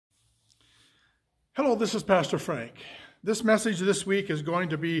Hello, this is Pastor Frank. This message this week is going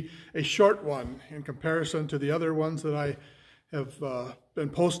to be a short one in comparison to the other ones that I have been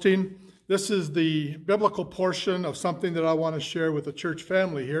posting. This is the biblical portion of something that I want to share with the church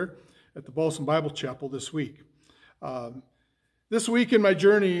family here at the Bolson Bible Chapel this week. This week in my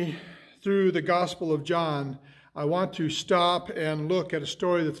journey through the Gospel of John, I want to stop and look at a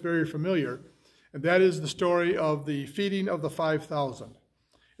story that's very familiar, and that is the story of the feeding of the 5,000.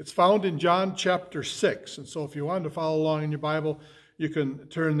 It's found in John chapter 6, and so if you wanted to follow along in your Bible, you can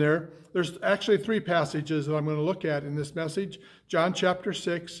turn there. There's actually three passages that I'm going to look at in this message: John chapter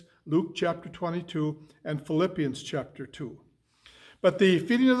 6, Luke chapter 22, and Philippians chapter 2. But the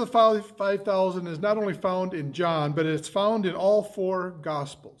feeding of the 5,000 is not only found in John, but it's found in all four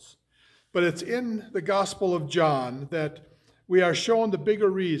Gospels. But it's in the Gospel of John that we are shown the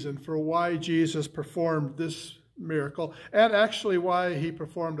bigger reason for why Jesus performed this miracle, and actually why he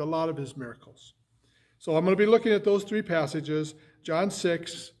performed a lot of his miracles. So I'm going to be looking at those three passages: John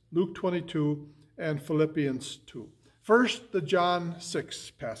 6, Luke 22, and Philippians 2. First, the John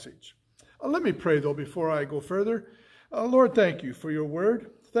 6 passage. Let me pray, though, before I go further. Lord, thank you for your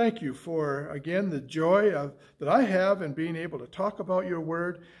word. Thank you for, again, the joy that I have in being able to talk about your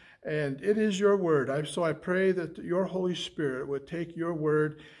word. And it is your word. So I pray that your Holy Spirit would take your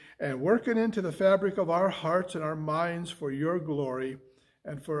word and work it into the fabric of our hearts and our minds for your glory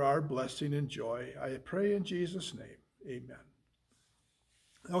and for our blessing and joy. I pray in Jesus' name. Amen.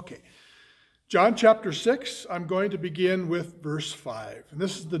 Okay. John chapter 6, I'm going to begin with verse 5. And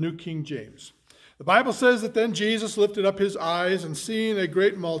this is the New King James. The Bible says that then Jesus lifted up his eyes, and seeing a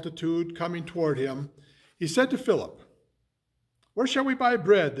great multitude coming toward him, he said to Philip, "Where shall we buy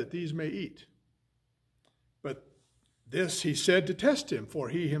bread that these may eat?" But this he said to test him, for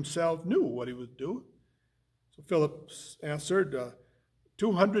he himself knew what he would do. So Philip answered,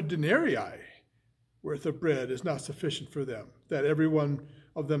 200 denarii worth of bread is not sufficient for them, that every one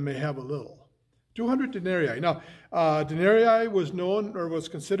of them may have a little. 200 denarii. Now, denarii was known, or was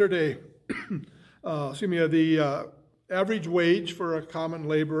considered the average wage for a common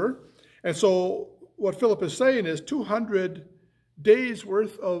laborer. And so what Philip is saying is 200 days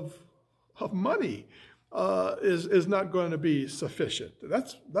worth of money is not going to be sufficient.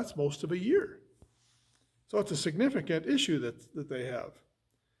 That's most of a year. So it's a significant issue that they have.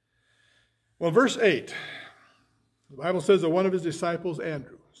 Well, verse 8, the Bible says that one of his disciples,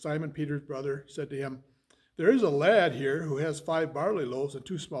 Andrew, Simon Peter's brother, said to him, "There is a lad here who has 5 barley loaves and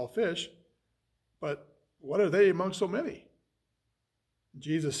 2 small fish, but what are they among so many?"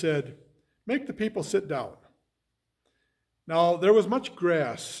 Jesus said, "Make the people sit down." Now, there was much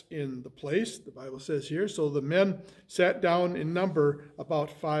grass in the place, the Bible says here, so the men sat down in number about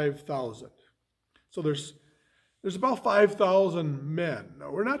 5,000. So there's about 5,000 men.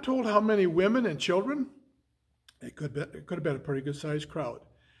 Now, we're not told how many women and children. It could have been a pretty good-sized crowd.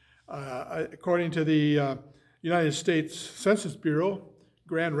 According to the United States Census Bureau,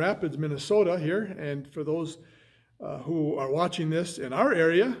 Grand Rapids, Minnesota here, and for those who are watching this in our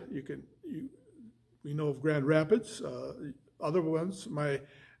area, we know of Grand Rapids. Other ones may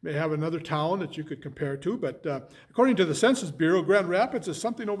have another town that you could compare to, but according to the Census Bureau, Grand Rapids is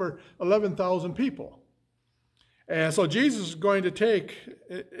something over 11,000 people. And so Jesus is going to take,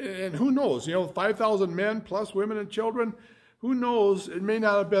 and who knows, 5,000 men plus women and children. Who knows? It may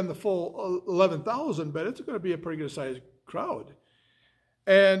not have been the full 11,000, but it's going to be a pretty good-sized crowd.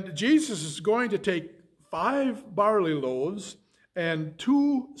 And Jesus is going to take 5 barley loaves and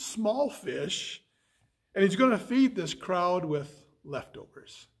 2 small fish, and he's going to feed this crowd with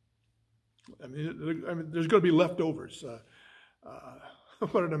leftovers. I mean, there's going to be leftovers.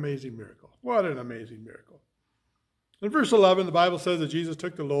 What an amazing miracle. What an amazing miracle. In verse 11, the Bible says that Jesus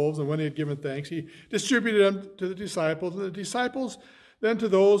took the loaves, and when he had given thanks, he distributed them to the disciples, and the disciples then to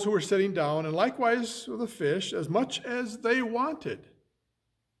those who were sitting down, and likewise with the fish, as much as they wanted.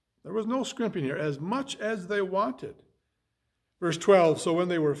 There was no scrimping here, as much as they wanted. Verse 12, so when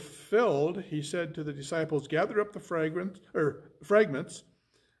they were filled, he said to the disciples, "Gather up the fragments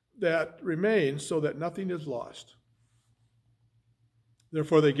that remain, so that nothing is lost."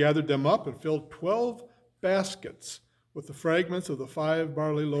 Therefore they gathered them up and filled 12 baskets with the fragments of the 5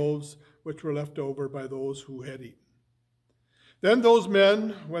 barley loaves which were left over by those who had eaten. Then those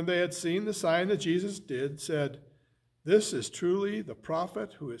men, when they had seen the sign that Jesus did, said, "This is truly the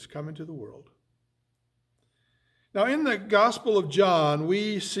prophet who is come into the world." Now, in the Gospel of John,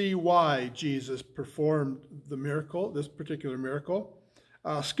 we see why Jesus performed the miracle, this particular miracle.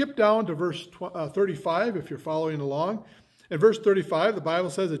 Skip down to verse 35 if you're following along. In verse 35, the Bible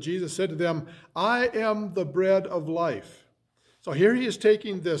says that Jesus said to them, "I am the bread of life." So here he is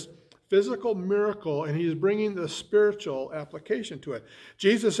taking this physical miracle, and he's bringing the spiritual application to it.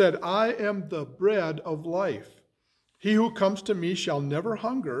 Jesus said, I am the bread of life. He who comes to me shall never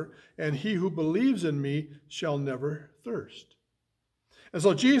hunger, and he who believes in me shall never thirst. And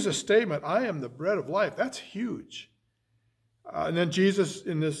so Jesus' statement, I am the bread of life, that's huge. And then Jesus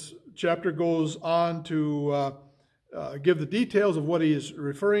in this chapter goes on to give the details of what he is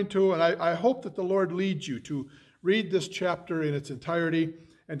referring to. And I hope that the Lord leads you to read this chapter in its entirety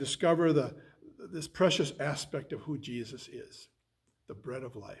and discover this precious aspect of who Jesus is, the bread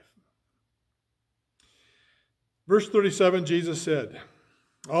of life. Verse 37, Jesus said,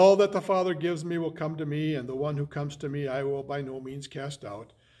 all that the Father gives me will come to me, and the one who comes to me I will by no means cast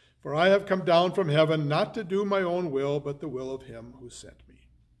out. For I have come down from heaven not to do my own will, but the will of him who sent me.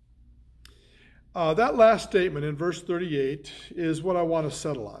 That last statement in verse 38 is what I want to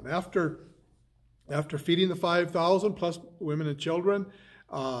settle on. After feeding the 5,000 plus women and children,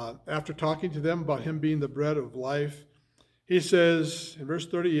 after talking to them about him being the bread of life, he says in verse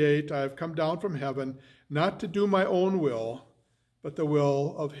 38, I have come down from heaven not to do my own will, but the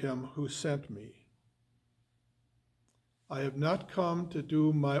will of him who sent me. I have not come to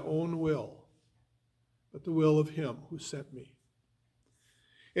do my own will, but the will of him who sent me.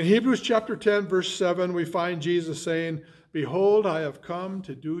 In Hebrews chapter 10, verse 7, we find Jesus saying, behold, I have come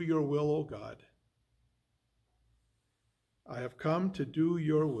to do your will, O God. I have come to do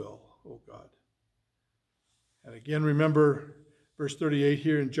your will, O God. And again, remember verse 38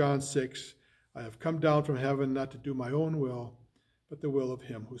 here in John 6, I have come down from heaven not to do my own will, but the will of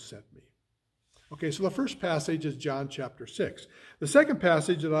him who sent me. Okay, so the first passage is John chapter 6. The second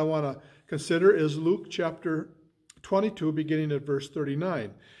passage that I want to consider is Luke chapter 22, beginning at verse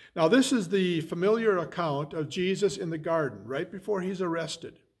 39. Now, this is the familiar account of Jesus in the garden, right before he's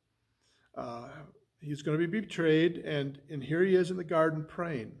arrested. He's going to be betrayed, and here he is in the garden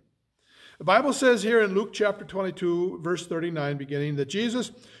praying. The Bible says here in Luke chapter 22, verse 39, beginning, that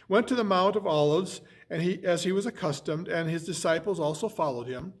Jesus went to the Mount of Olives, and as he was accustomed, and his disciples also followed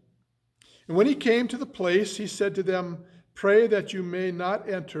him. And when he came to the place, he said to them, pray that you may not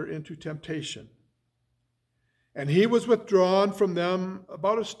enter into temptation. And he was withdrawn from them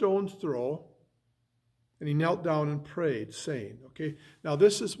about a stone's throw, and he knelt down and prayed, saying, okay, now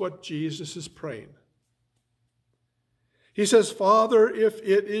this is what Jesus is praying. He says, Father, if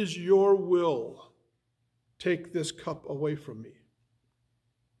it is your will, take this cup away from me.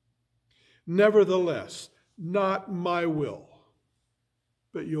 Nevertheless, not my will,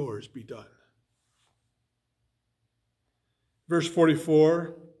 but yours be done. Verse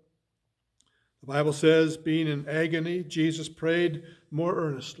 44, the Bible says, being in agony, Jesus prayed more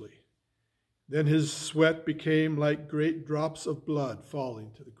earnestly. Then his sweat became like great drops of blood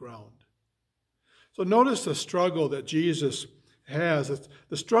falling to the ground. So notice the struggle that Jesus has,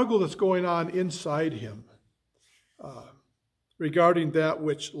 the struggle that's going on inside him regarding that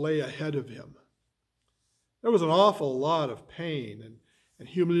which lay ahead of him. There was an awful lot of pain and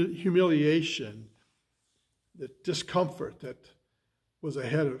humiliation, the discomfort that was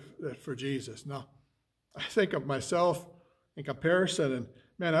ahead of that for Jesus. Now, I think of myself in comparison, and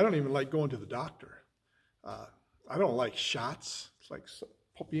man, I don't even like going to the doctor. I don't like shots. It's like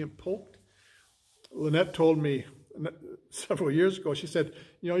being poked. Lynette told me several years ago, she said,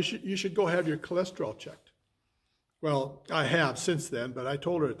 you should go have your cholesterol checked. Well, I have since then, but I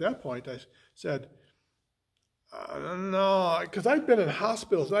told her at that point, I said, no, because I'd been in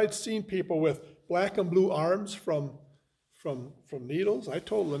hospitals and I'd seen people with black and blue arms from needles. I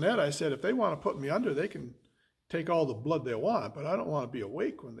told Lynette, I said, if they want to put me under, they can take all the blood they want, but I don't want to be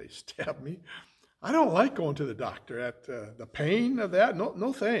awake when they stab me. I don't like going to the doctor. At the pain of that,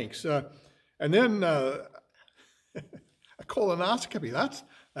 no thanks. And then a colonoscopy,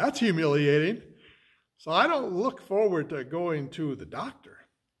 that's humiliating. So I don't look forward to going to the doctor.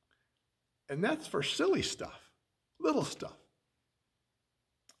 And that's for silly stuff, little stuff.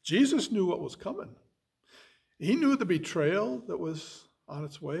 Jesus knew what was coming. He knew the betrayal that was on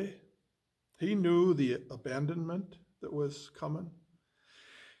its way. He knew the abandonment that was coming.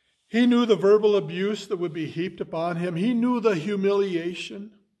 He knew the verbal abuse that would be heaped upon him. He knew the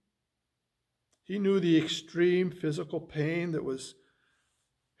humiliation. He knew the extreme physical pain that was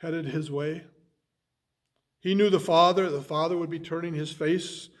headed his way. He knew the Father would be turning his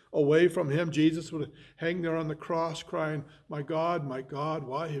face away from him. Jesus would hang there on the cross crying, my God,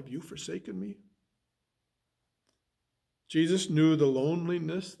 why have you forsaken me? Jesus knew the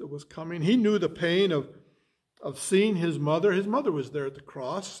loneliness that was coming. He knew the pain of seeing his mother. His mother was there at the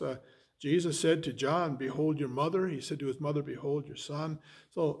cross. Jesus said to John, behold your mother. He said to his mother, behold your son.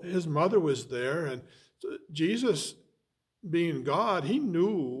 So his mother was there, and Jesus being God, he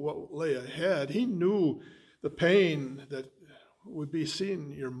knew what lay ahead. He knew the pain that would be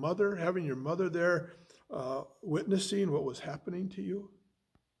seeing your mother, having your mother there, witnessing what was happening to you.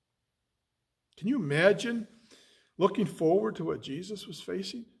 Can you imagine looking forward to what Jesus was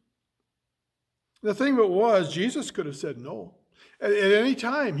facing? The thing that was, Jesus could have said no. At any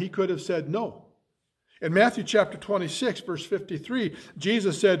time, he could have said no. In Matthew chapter 26, verse 53,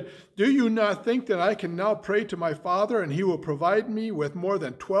 Jesus said, "Do you not think that I can now pray to my Father, and he will provide me with more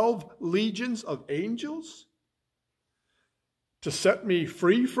than 12 legions of angels to set me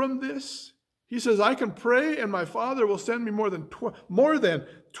free from this?" He says, I can pray, and my Father will send me more than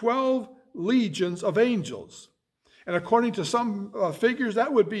 12 legions of angels. And according to some figures,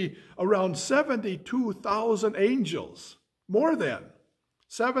 that would be around 72,000 angels. More than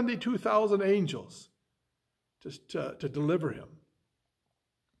 72,000 angels to deliver him.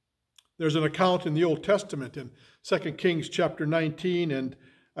 There's an account in the Old Testament in 2 Kings chapter 19 and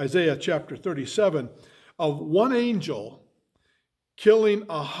Isaiah chapter 37 of one angel killing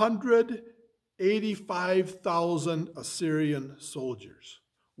 185,000 Assyrian soldiers.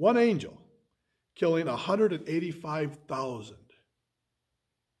 One angel killing 185,000.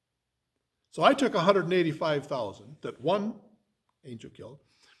 So I took 185,000 that one angel killed,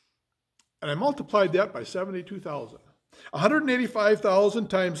 and I multiplied that by 72,000. 185,000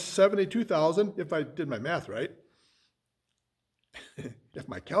 times 72,000, if I did my math right, if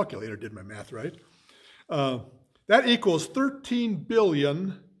my calculator did my math right, that equals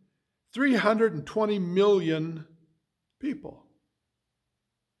 13,320,000,000 people.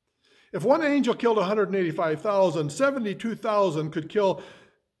 If one angel killed 185,000, 72,000 could kill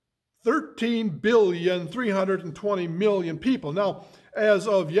 13,320,000,000 people. Now, as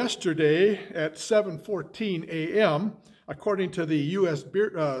of yesterday at 7:14 a.m., according to the U.S.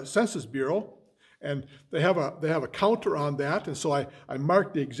 Census Bureau, and they have a counter on that, and so I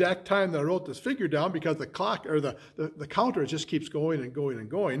marked the exact time that I wrote this figure down because the clock or the counter just keeps going and going and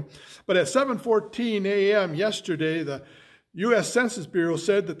going. But at 7:14 a.m. yesterday, the U.S. Census Bureau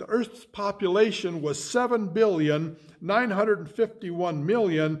said that the Earth's population was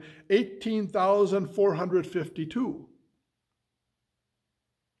 7,951,018,452.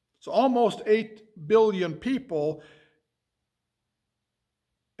 So almost 8 billion people,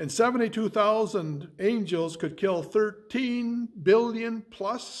 and 72,000 angels could kill 13 billion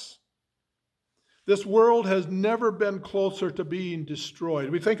plus. This world has never been closer to being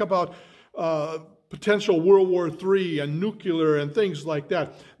destroyed. We think about potential World War III and nuclear and things like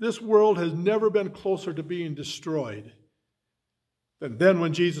that. This world has never been closer to being destroyed than then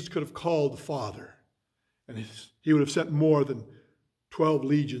when Jesus could have called the Father, and he would have sent more than 12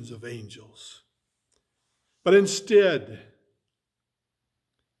 legions of angels. But instead,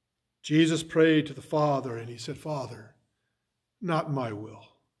 Jesus prayed to the Father, and he said, Father, not my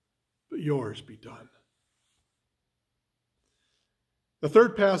will, but yours be done. The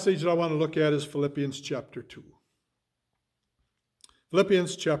third passage that I want to look at is Philippians chapter 2.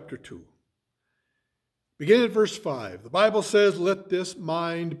 Philippians chapter 2. Beginning at verse 5, the Bible says, "Let this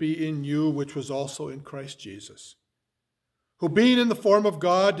mind be in you, which was also in Christ Jesus, who being in the form of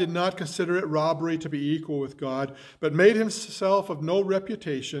God did not consider it robbery to be equal with God, but made himself of no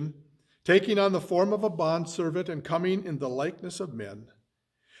reputation, taking on the form of a bondservant and coming in the likeness of men.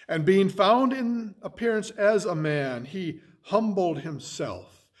 And being found in appearance as a man, he humbled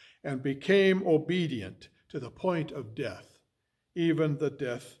himself and became obedient to the point of death, even the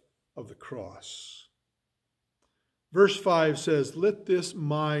death of the cross." Verse 5 says, "Let this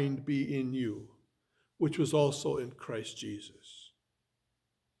mind be in you, which was also in Christ Jesus."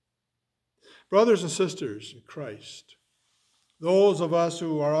 Brothers and sisters in Christ, those of us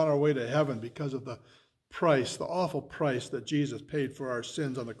who are on our way to heaven because of the price, the awful price that Jesus paid for our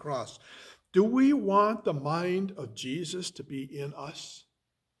sins on the cross, do we want the mind of Jesus to be in us?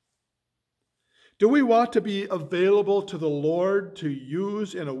 Do we want to be available to the Lord to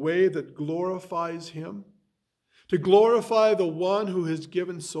use in a way that glorifies him? To glorify the one who has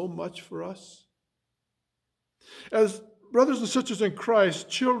given so much for us? As brothers and sisters in Christ,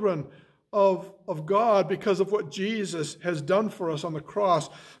 children of God, because of what Jesus has done for us on the cross,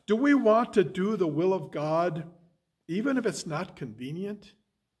 do we want to do the will of God even if it's not convenient?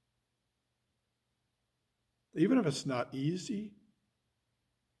 Even if it's not easy?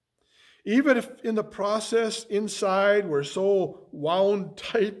 Even if in the process inside we're so wound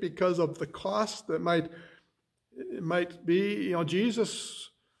tight because of the cost that it might be, Jesus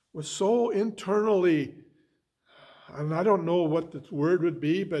was so internally, and I don't know what the word would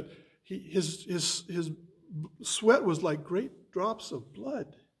be, but his sweat was like great drops of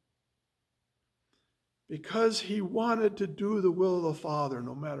blood because he wanted to do the will of the Father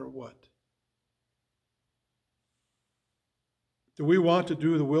no matter what. Do we want to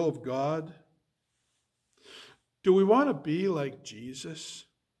do the will of God? Do we want to be like Jesus?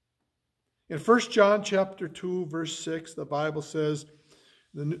 In 1 John chapter 2, verse 6, the Bible says,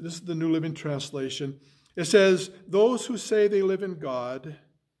 this is the New Living Translation, it says, those who say they live in God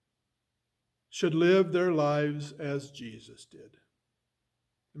should live their lives as Jesus did.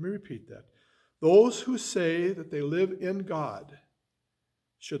 Let me repeat that. Those who say that they live in God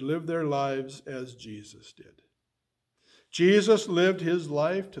should live their lives as Jesus did. Jesus lived his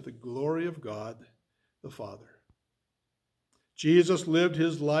life to the glory of God the Father. Jesus lived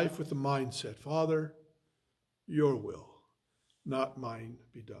his life with the mindset, Father, your will, not mine,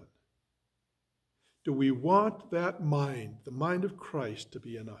 be done. Do we want that mind, the mind of Christ, to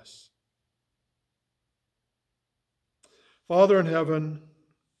be in us? Father in heaven,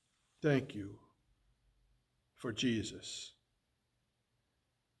 thank you for Jesus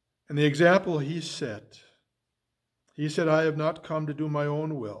and the example he set. He said, I have not come to do my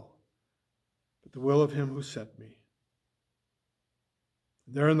own will, but the will of him who sent me.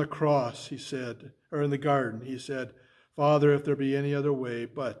 There on the cross, he said, or in the garden, he said, Father, if there be any other way,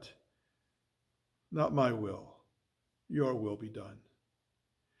 but not my will, your will be done.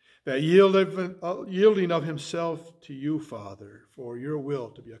 That yielding of himself to you, Father, for your will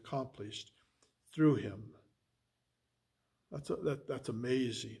to be accomplished through him. That's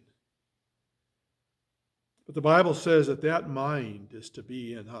amazing. But the Bible says that mind is to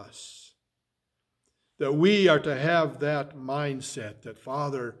be in us. That we are to have that mindset that,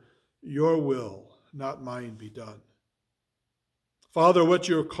 Father, your will, not mine, be done. Father, what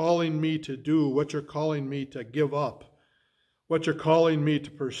you're calling me to do, what you're calling me to give up, what you're calling me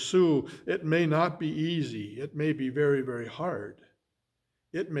to pursue, it may not be easy. It may be very, very hard.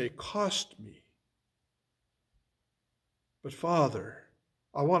 It may cost me. But Father,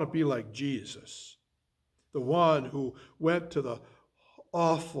 I want to be like Jesus, the one who went to the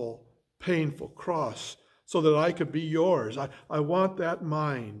awful, painful cross so that I could be yours. I want that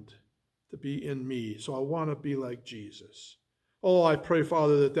mind to be in me, so I want to be like Jesus. Oh, I pray,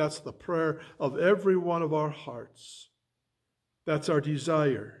 Father, that that's the prayer of every one of our hearts. That's our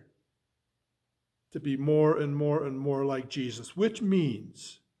desire, to be more and more and more like Jesus, which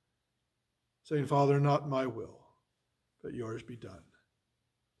means saying, Father, not my will, but yours be done.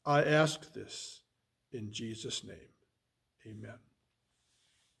 I ask this in Jesus' name. Amen.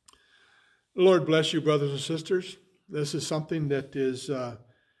 The Lord bless you, brothers and sisters. This is something that is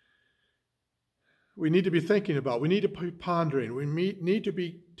we need to be thinking about. We need to be pondering. We need to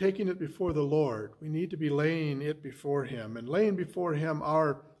be taking it before the Lord. We need to be laying it before him and laying before him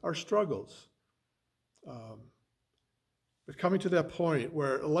our struggles. But coming to that point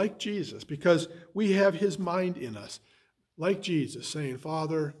where, like Jesus, because we have his mind in us, like Jesus, saying,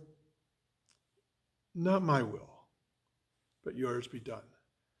 Father, not my will, but yours be done.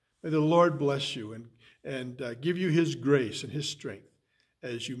 May the Lord bless you and give you his grace and his strength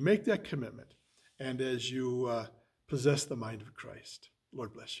as you make that commitment and as you possess the mind of Christ.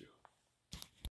 Lord bless you.